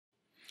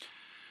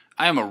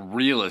I am a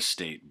real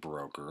estate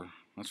broker.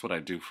 That's what I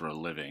do for a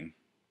living.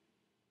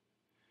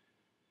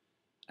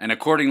 And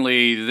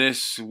accordingly,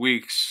 this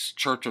week's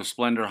Church of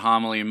Splendor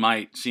homily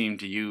might seem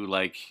to you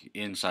like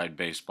inside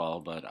baseball,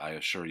 but I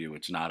assure you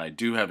it's not. I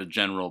do have a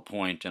general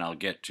point, and I'll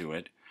get to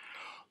it.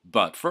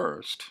 But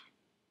first,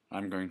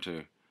 I'm going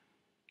to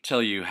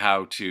tell you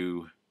how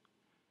to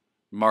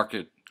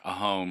market a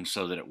home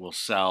so that it will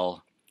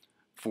sell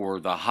for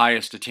the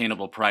highest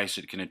attainable price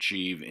it can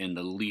achieve in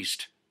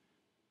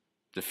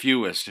the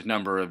fewest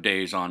number of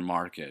days on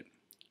market.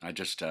 I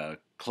just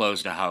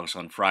closed a house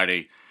on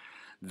Friday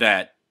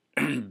that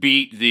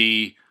beat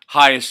the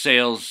highest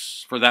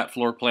sales for that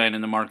floor plan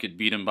in the market,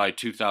 beat them by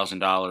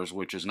 $2,000,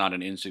 which is not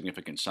an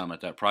insignificant sum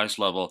at that price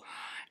level,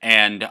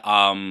 and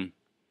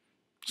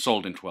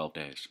sold in 12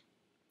 days.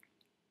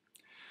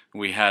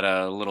 We had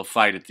a little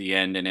fight at the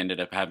end and ended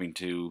up having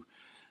to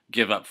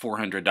give up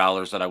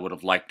 $400 that I would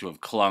have liked to have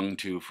clung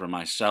to for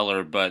my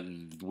seller, but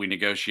we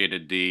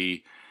negotiated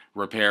the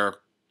repair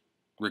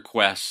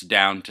requests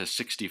down to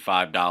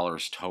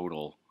 $65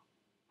 total.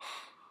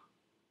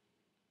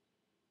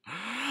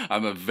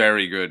 I'm a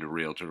very good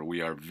realtor.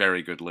 We are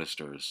very good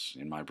listers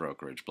in my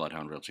brokerage,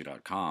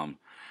 bloodhoundrealty.com.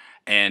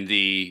 And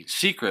the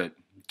secret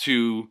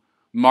to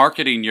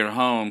marketing your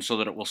home so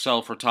that it will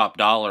sell for top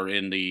dollar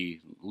in the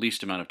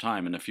least amount of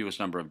time, in the fewest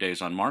number of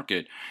days on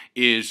market,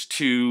 is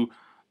to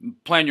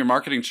plan your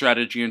marketing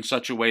strategy in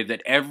such a way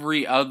that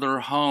every other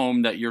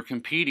home that you're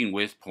competing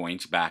with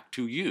points back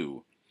to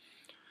you.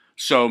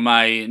 So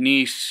my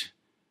niece,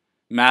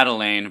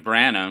 Madeleine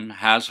Branham,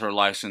 has her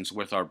license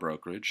with our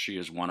brokerage. She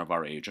is one of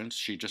our agents.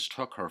 She just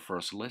took her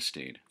first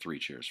listing. 3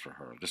 cheers for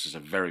her. This is a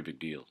very big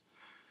deal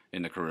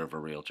in the career of a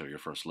realtor, your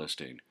first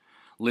listing.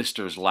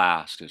 Listers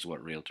last is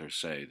what realtors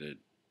say. That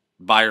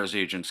buyer's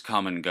agents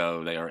come and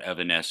go. They are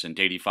evanescent.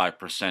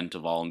 85%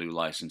 of all new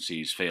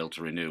licensees fail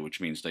to renew,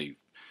 which means they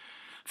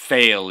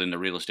fail in the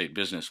real estate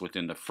business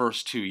within the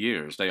first 2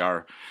 years. They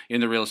are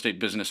in the real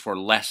estate business for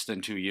less than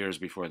 2 years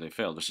before they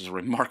fail. This is a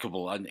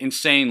remarkable, an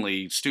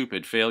insanely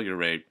stupid failure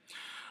rate.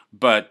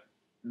 But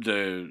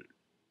the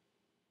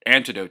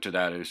antidote to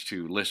that is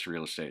to list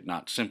real estate,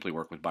 not simply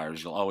work with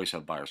buyers. You'll always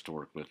have buyers to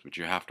work with, but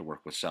you have to work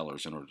with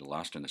sellers in order to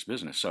last in this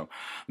business. So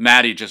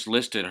Maddie just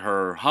listed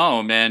her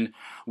home, and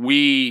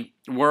we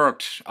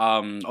worked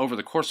over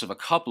the course of a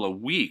couple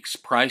of weeks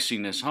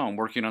pricing this home,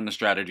 working on the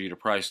strategy to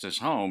price this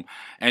home,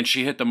 and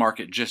she hit the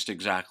market just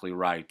exactly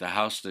right. The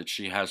house that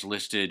she has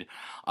listed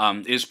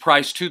is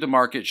priced to the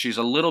market. She's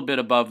a little bit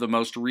above the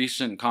most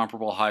recent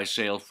comparable high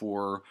sale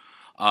for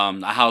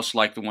a house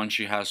like the one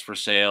she has for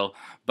sale,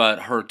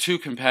 but her two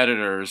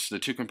competitors, the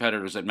two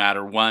competitors that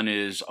matter, one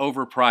is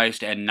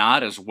overpriced and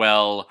not as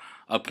well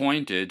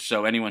appointed,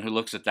 so anyone who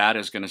looks at that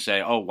is going to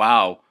say, oh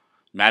wow,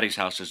 Maddie's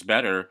house is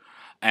better,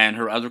 and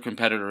her other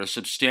competitor is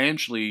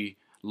substantially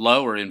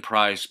lower in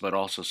price, but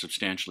also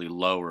substantially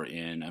lower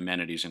in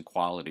amenities and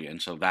quality,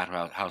 and so that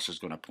house is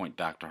going to point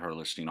back to her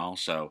listing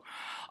also.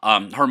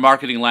 Her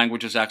marketing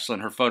language is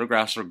excellent, her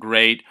photographs are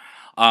great.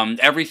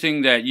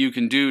 Everything that you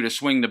can do to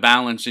swing the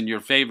balance in your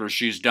favor,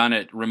 she's done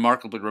it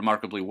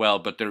remarkably well,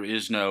 but there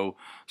is no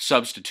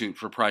substitute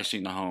for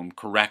pricing the home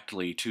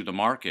correctly to the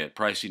market,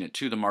 pricing it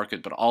to the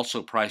market, but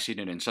also pricing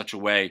it in such a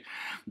way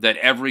that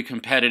every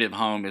competitive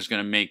home is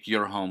going to make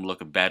your home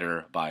look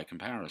better by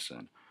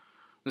comparison.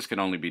 This can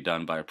only be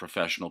done by a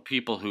professional.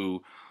 People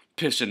who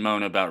piss and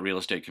moan about real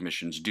estate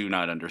commissions do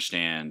not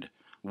understand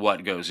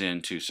what goes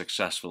into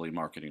successfully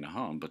marketing a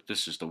home, but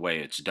this is the way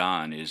it's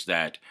done, is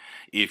that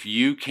if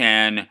you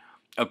can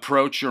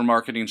approach your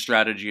marketing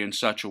strategy in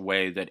such a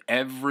way that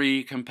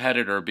every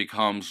competitor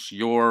becomes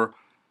your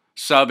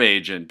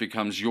sub-agent,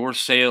 becomes your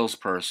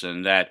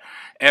salesperson, that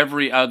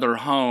every other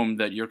home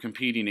that you're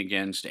competing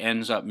against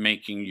ends up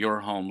making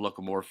your home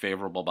look more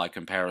favorable by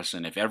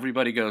comparison. If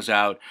everybody goes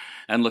out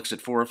and looks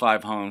at 4 or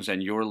 5 homes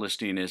and your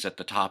listing is at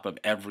the top of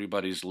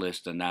everybody's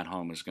list, then that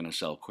home is going to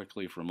sell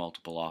quickly for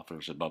multiple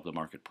offers above the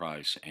market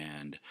price,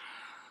 and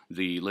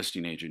the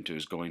listing agent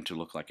is going to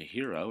look like a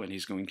hero, and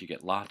he's going to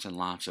get lots and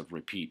lots of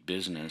repeat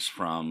business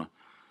from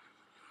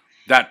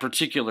that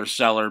particular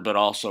seller, but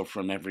also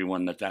from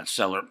everyone that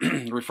seller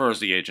refers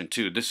the agent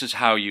to. This is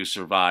how you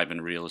survive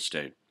in real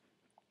estate.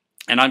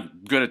 And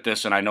I'm good at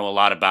this, and I know a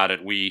lot about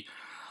it. We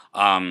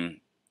ran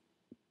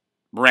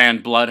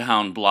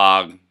Bloodhound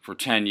Blog for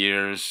 10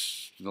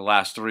 years, the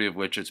last 3 of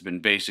which it's been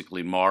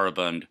basically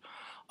moribund.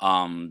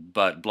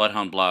 But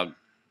Bloodhound Blog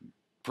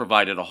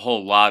provided a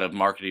whole lot of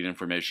marketing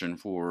information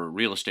for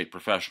real estate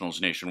professionals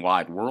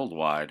nationwide,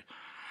 worldwide.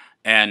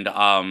 And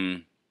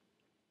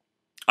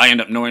I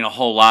end up knowing a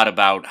whole lot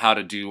about how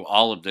to do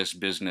all of this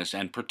business,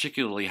 and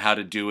particularly how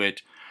to do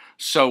it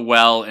so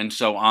well and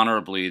so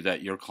honorably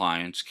that your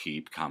clients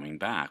keep coming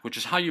back, which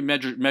is how you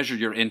measure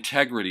your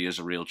integrity as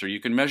a realtor. You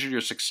can measure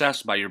your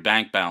success by your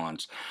bank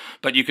balance,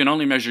 but you can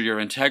only measure your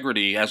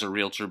integrity as a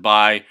realtor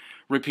by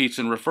repeats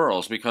and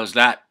referrals, because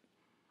that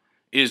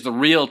is the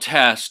real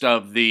test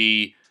of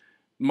the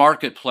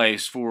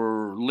marketplace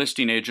for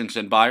listing agents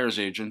and buyer's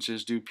agents.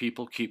 Is, do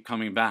people keep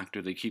coming back?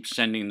 Do they keep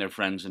sending their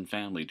friends and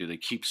family? Do they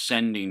keep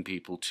sending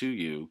people to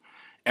you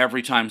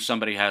Every time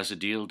somebody has a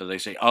deal, do they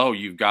say, "Oh,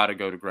 you've got to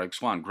go to Greg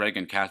Swan. Greg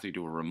and Kathy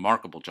do a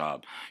remarkable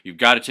job. You've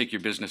got to take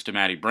your business to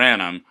Maddie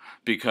Branham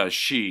because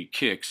she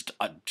kicks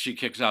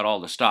out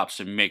all the stops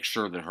to make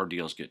sure that her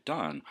deals get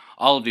done."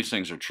 All of these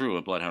things are true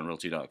at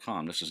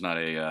BloodhoundRealty.com. This is not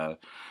a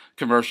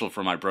commercial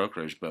for my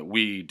brokerage, but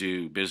we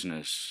do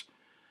business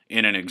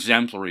in an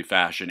exemplary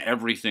fashion.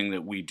 Everything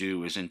that we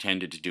do is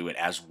intended to do it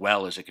as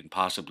well as it can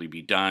possibly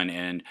be done.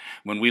 And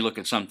when we look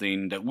at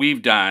something that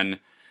we've done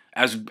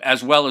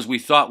as well as we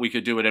thought we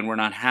could do it and we're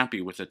not happy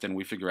with it, then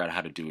we figure out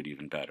how to do it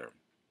even better.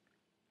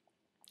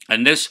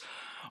 And this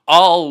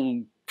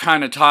all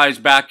kind of ties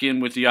back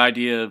in with the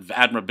idea of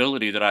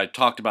admirability that I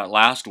talked about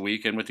last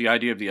week, and with the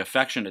idea of the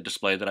affectionate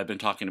display that I've been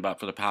talking about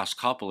for the past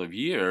couple of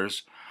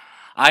years.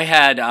 I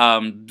had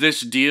this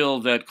deal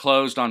that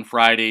closed on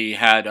Friday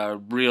had a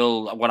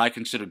real, what I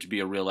considered to be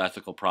a real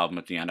ethical problem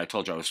at the end. I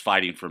told you I was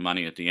fighting for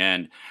money at the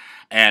end.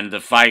 And the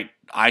fight,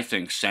 I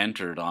think,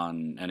 centered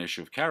on an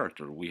issue of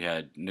character. We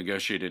had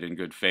negotiated in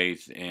good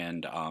faith,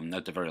 and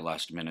at the very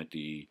last minute,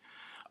 the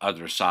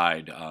other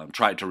side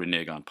tried to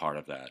renege on part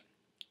of that.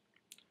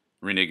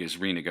 Renege is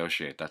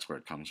renegotiate. That's where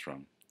it comes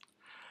from.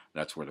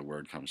 That's where the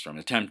word comes from.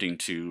 Attempting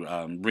to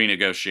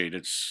renegotiate.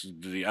 It's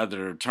the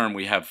other term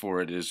we have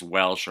for it is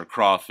Welsh or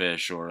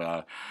crawfish,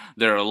 or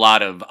there are a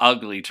lot of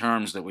ugly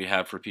terms that we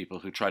have for people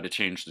who try to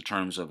change the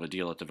terms of a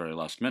deal at the very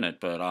last minute.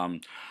 But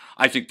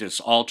I think this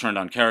all turned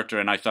on character,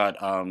 and I thought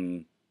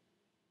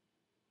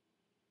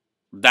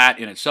that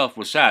in itself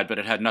was sad, but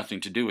it had nothing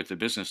to do with the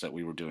business that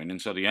we were doing.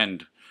 And so the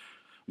end,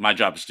 my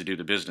job is to do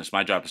the business.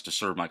 My job is to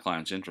serve my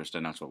client's interest,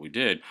 and that's what we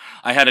did.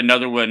 I had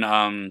another one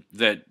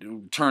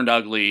that turned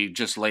ugly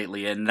just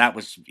lately, and that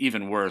was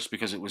even worse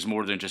because it was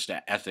more than just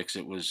ethics.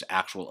 It was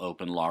actual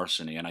open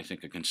larceny, and I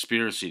think a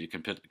conspiracy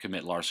to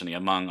commit larceny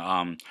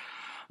among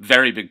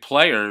very big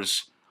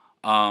players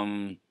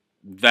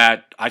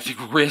that I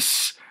think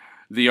risks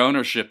the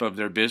ownership of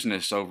their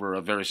business over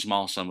a very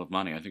small sum of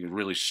money. I think a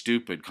really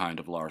stupid kind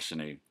of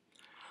larceny.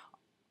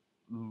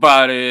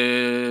 But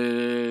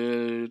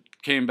it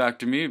came back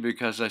to me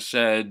because I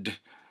said,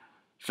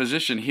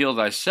 "Physician, heal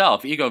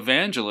thyself.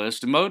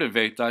 Evangelist,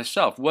 motivate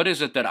thyself." What is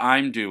it that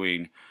I'm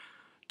doing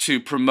to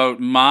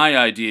promote my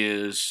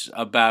ideas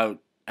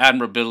about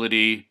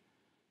admirability,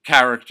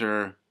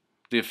 character,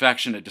 the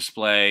affectionate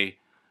display,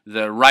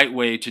 the right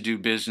way to do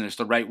business,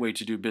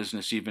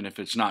 even if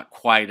it's not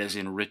quite as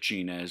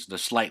enriching as the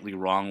slightly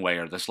wrong way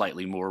or the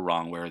slightly more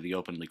wrong way or the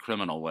openly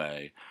criminal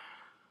way?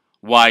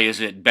 Why is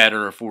it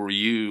better for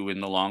you in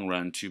the long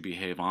run to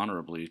behave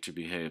honorably, to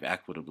behave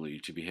equitably,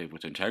 to behave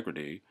with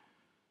integrity,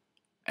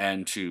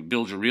 and to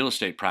build your real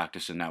estate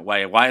practice in that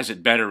way? Why is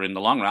it better in the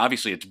long run?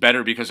 Obviously, it's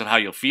better because of how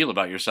you'll feel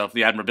about yourself.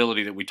 The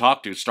admirability that we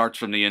talk to starts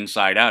from the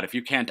inside out. If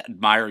you can't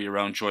admire your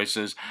own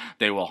choices,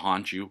 they will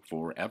haunt you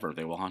forever.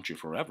 They will haunt you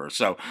forever.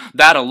 So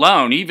that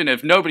alone, even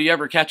if nobody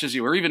ever catches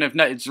you, or even if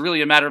it's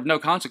really a matter of no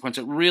consequence,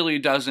 it really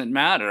doesn't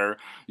matter.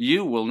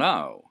 You will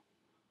know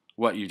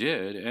what you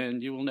did,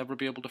 and you will never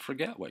be able to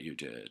forget what you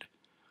did.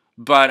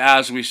 But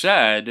as we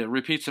said,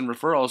 repeats and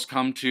referrals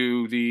come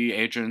to the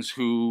agents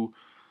who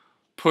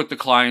put the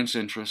client's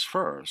interests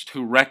first,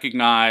 who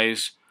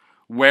recognize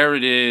where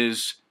it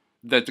is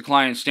that the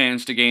client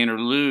stands to gain or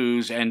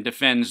lose and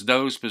defends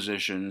those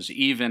positions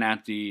even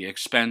at the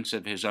expense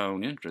of his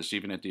own interests,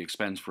 even at the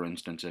expense, for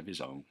instance, of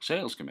his own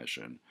sales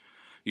commission.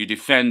 You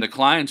defend the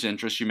client's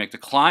interests, you make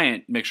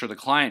sure the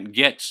client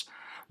gets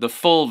the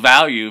full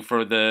value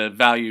for the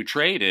value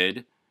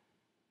traded.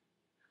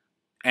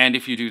 And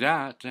if you do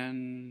that,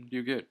 then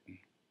you get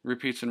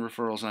repeats and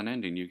referrals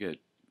unending.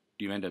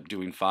 You end up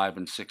doing 5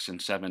 and 6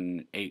 and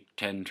 7, 8,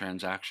 10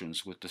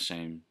 transactions with the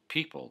same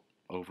people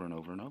over and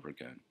over and over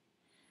again.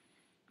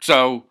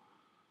 So,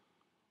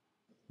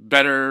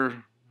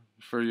 better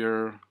for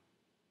your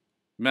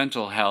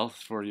mental health,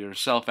 for your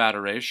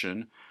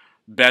self-adoration,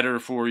 better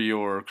for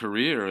your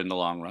career in the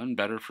long run,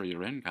 better for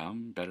your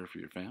income, better for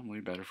your family,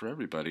 better for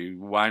everybody.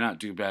 Why not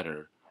do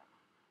better?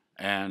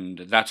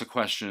 And that's a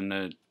question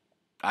that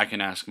I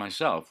can ask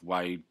myself.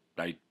 Why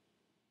I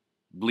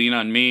lean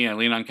on me, I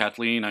lean on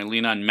Kathleen, I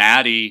lean on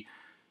Maddie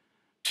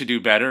to do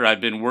better.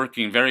 I've been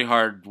working very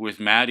hard with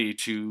Maddie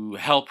to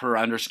help her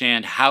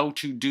understand how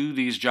to do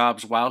these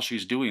jobs while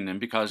she's doing them,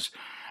 because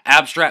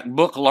abstract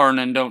book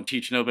learning don't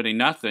teach nobody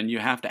nothing. You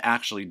have to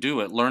actually do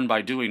it. Learn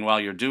by doing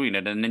while you're doing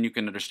it, and then you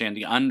can understand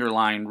the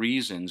underlying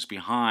reasons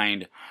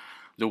behind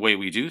the way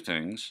we do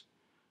things.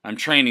 I'm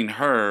training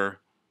her.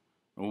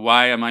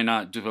 Why am I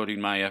not devoting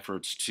my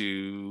efforts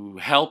to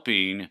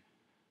helping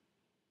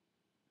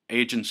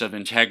agents of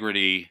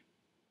integrity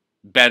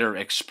better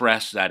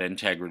express that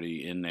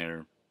integrity in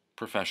their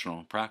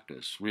professional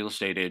practice? Real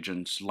estate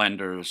agents,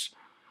 lenders,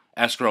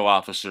 escrow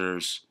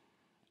officers,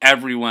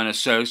 everyone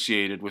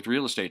associated with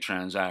real estate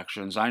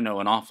transactions. I know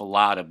an awful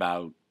lot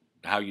about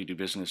how you do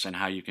business and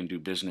how you can do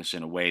business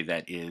in a way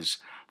that is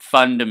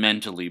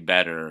fundamentally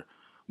better,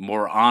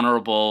 more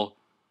honorable,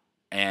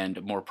 and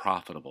more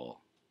profitable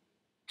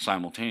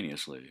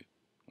simultaneously.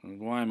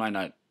 Why am I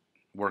not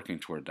working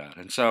toward that?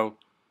 And so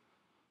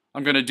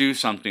I'm going to do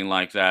something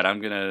like that.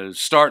 I'm going to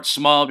start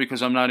small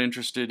because I'm not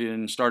interested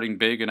in starting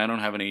big and I don't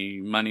have any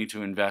money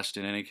to invest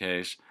in any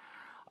case.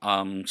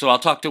 So I'll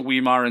talk to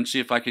Weimar and see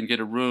if I can get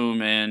a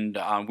room. And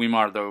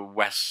Weimar, the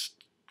West,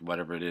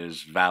 whatever it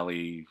is,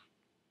 Valley,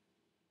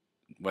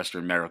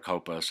 Western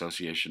Maricopa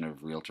Association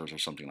of Realtors or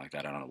something like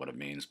that. I don't know what it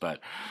means,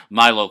 but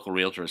my local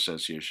realtor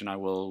association, I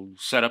will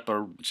see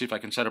if I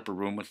can set up a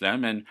room with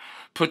them and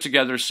put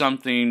together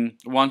something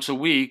once a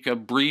week, a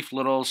brief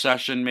little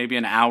session, maybe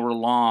an hour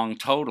long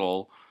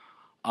total.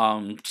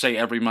 Say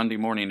every Monday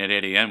morning at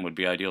 8 a.m. would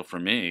be ideal for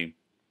me.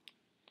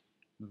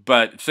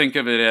 But think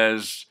of it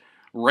as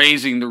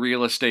raising the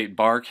real estate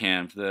bar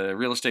camp. The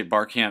real estate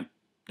bar camp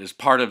is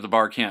part of the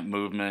bar camp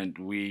movement.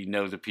 We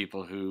know the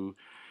people who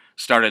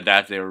started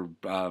that. They were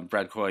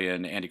Brad Coy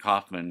and Andy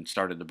Kaufman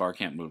started the bar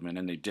camp movement,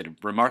 and they did a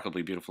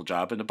remarkably beautiful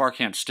job. And the bar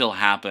camps still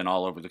happen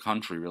all over the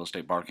country, real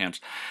estate bar camps.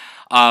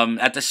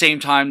 At the same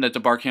time that the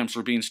bar camps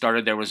were being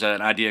started, there was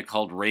an idea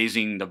called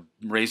raising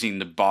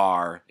the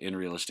bar in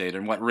real estate.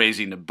 And what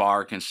raising the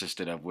bar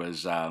consisted of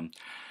was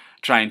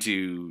trying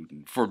to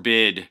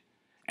forbid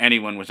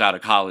anyone without a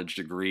college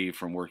degree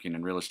from working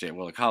in real estate.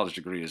 Well, a college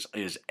degree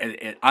is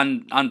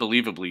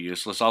unbelievably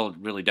useless. All it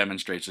really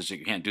demonstrates is that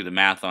you can't do the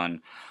math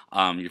on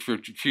your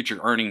future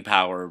earning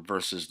power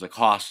versus the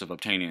cost of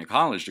obtaining a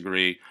college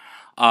degree.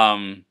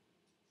 But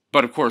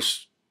of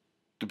course,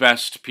 the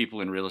best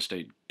people in real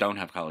estate don't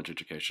have college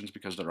educations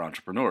because they're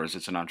entrepreneurs.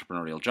 It's an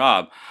entrepreneurial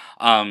job.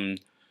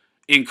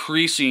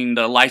 Increasing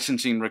the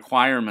licensing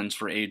requirements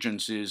for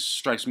agents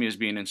strikes me as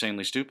being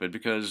insanely stupid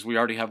because we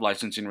already have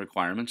licensing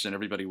requirements and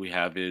everybody we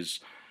have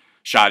is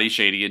shoddy,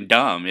 shady, and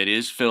dumb. It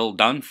is Phil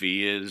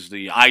Dunphy is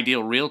the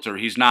ideal realtor.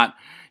 He's not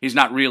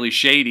really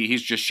shady.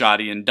 He's just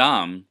shoddy and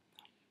dumb.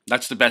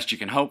 That's the best you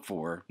can hope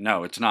for.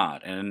 No, it's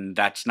not, and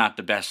that's not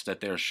the best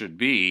that there should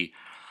be.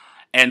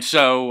 And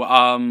so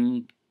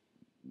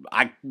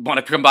I want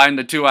to combine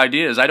the two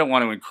ideas. I don't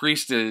want to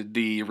increase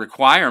the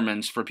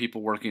requirements for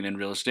people working in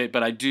real estate,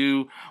 but I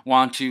do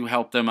want to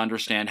help them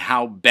understand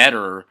how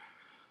better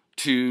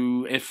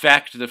to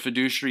effect the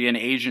fiduciary and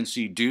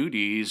agency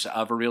duties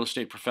of a real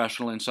estate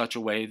professional in such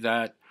a way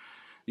that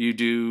you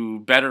do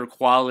better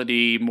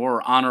quality,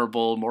 more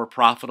honorable, more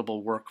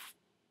profitable work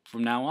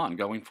from now on,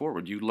 going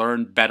forward. You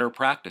learn better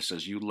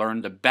practices. You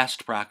learn the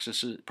best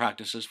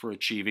practices for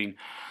achieving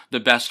the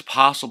best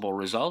possible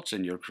results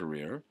in your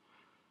career.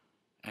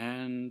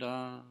 And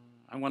I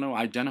want to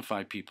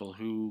identify people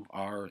who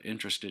are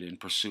interested in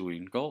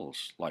pursuing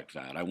goals like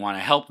that. I want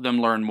to help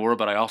them learn more,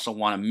 but I also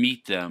want to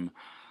meet them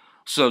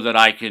so that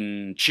I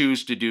can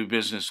choose to do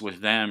business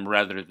with them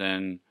rather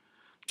than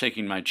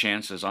taking my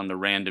chances on the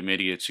random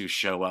idiots who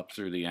show up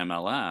through the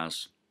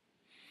MLS.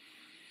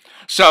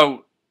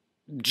 So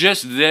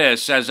just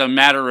this as a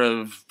matter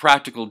of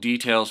practical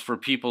details for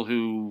people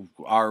who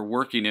are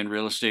working in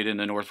real estate in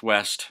the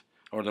Northwest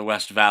or the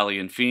West Valley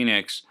in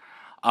Phoenix.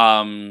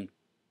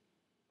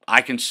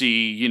 I can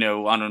see,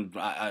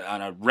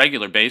 on a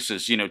regular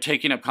basis,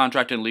 taking up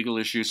contract and legal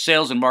issues,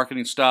 sales and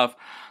marketing stuff,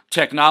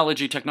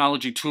 technology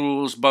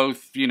tools,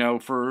 both,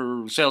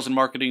 for sales and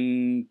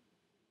marketing,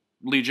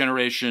 lead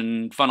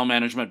generation, funnel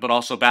management, but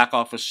also back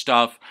office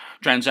stuff,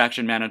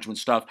 transaction management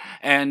stuff.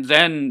 And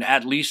then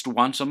at least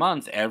once a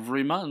month,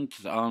 every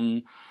month,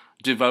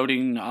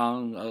 devoting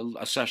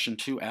a session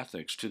to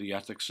ethics, to the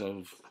ethics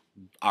of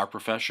our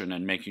profession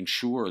and making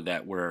sure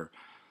that we're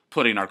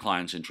putting our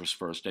clients' interests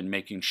first and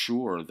making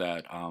sure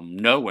that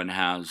no one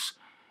has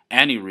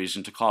any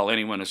reason to call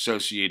anyone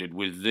associated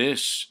with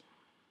this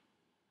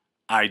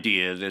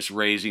idea, this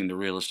raising the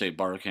real estate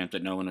bar camp,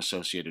 that no one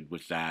associated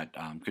with that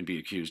could be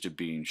accused of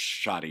being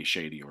shoddy,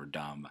 shady, or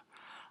dumb.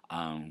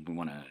 If we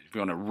want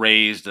to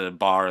raise the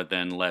bar,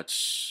 then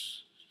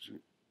let's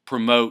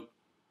promote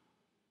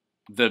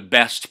the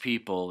best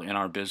people in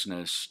our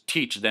business,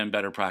 teach them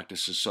better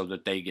practices so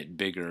that they get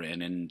bigger,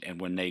 and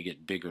when they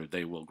get bigger,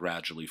 they will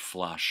gradually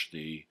flush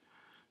the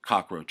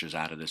cockroaches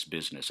out of this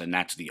business, and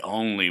that's the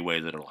only way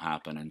that it'll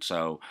happen. And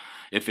so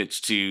if it's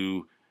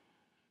to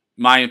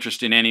my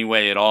interest in any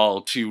way at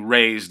all to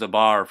raise the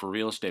bar for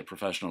real estate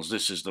professionals,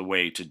 this is the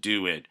way to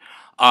do it.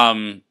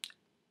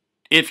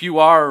 If you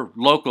are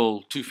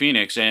local to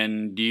Phoenix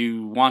and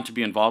you want to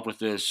be involved with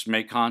this,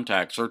 make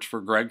contact. Search for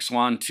Greg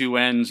Swan, 2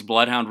 N's,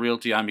 Bloodhound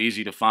Realty. I'm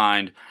easy to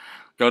find.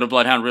 Go to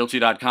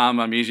bloodhoundrealty.com.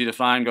 I'm easy to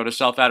find. Go to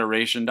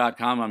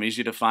selfadoration.com. I'm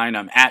easy to find.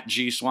 I'm at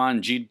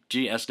GSwan,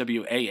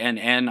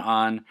 GSWANN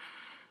on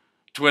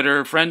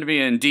Twitter. Friend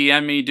me and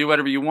DM me. Do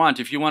whatever you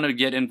want. If you want to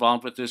get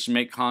involved with this,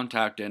 make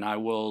contact, and I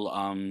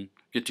will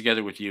get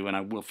together with you, and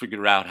I will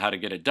figure out how to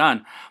get it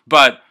done.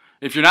 But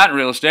if you're not in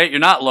real estate, you're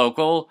not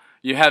local,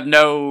 you have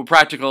no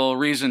practical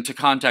reason to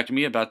contact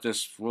me about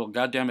this, well,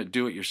 goddamn it,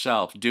 do it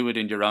yourself. Do it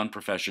in your own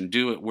profession.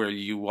 Do it where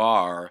you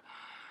are.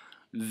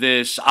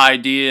 This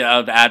idea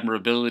of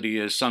admirability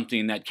is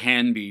something that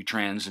can be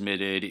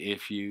transmitted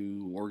if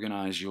you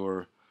organize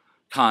your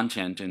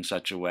content in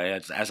such a way.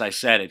 As I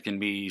said, it can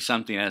be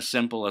something as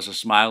simple as a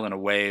smile and a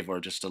wave, or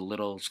just a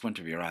little squint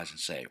of your eyes and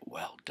say,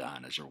 well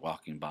done, as you're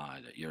walking by,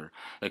 that you're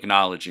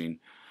acknowledging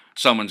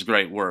someone's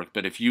great work.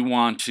 But if you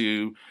want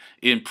to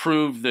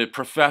improve the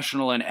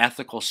professional and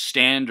ethical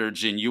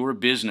standards in your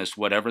business,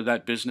 whatever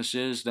that business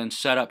is, then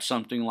set up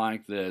something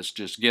like this.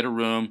 Just get a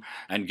room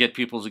and get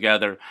people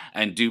together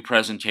and do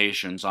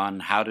presentations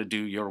on how to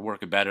do your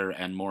work better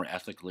and more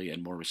ethically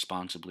and more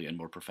responsibly and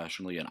more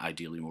professionally and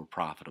ideally more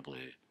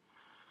profitably.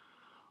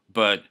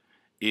 But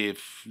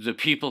if the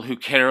people who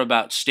care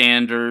about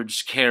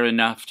standards care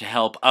enough to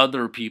help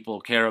other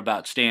people care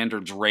about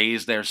standards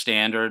raise their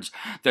standards,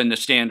 then the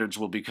standards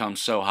will become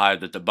so high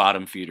that the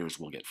bottom feeders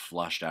will get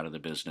flushed out of the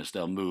business.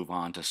 They'll move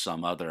on to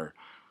some other,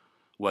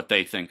 what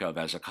they think of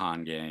as a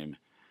con game,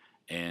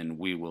 and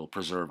we will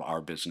preserve our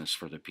business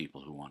for the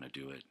people who want to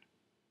do it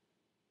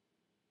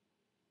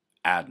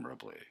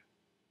admirably.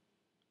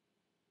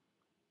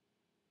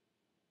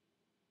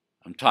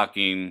 I'm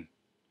talking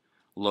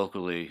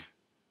locally.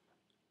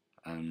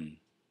 I'm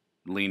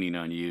leaning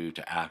on you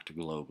to act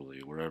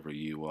globally wherever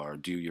you are.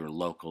 Do your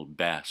local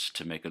best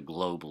to make a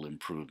global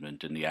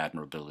improvement in the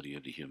admirability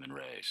of the human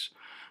race.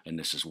 And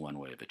this is one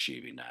way of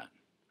achieving that.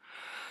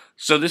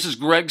 So this is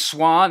Greg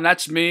Swan.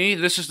 That's me.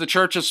 This is the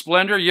Church of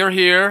Splendor. You're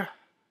here.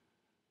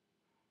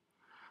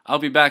 I'll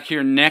be back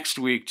here next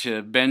week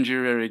to bend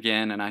your ear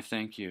again, and I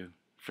thank you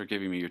for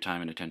giving me your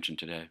time and attention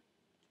today.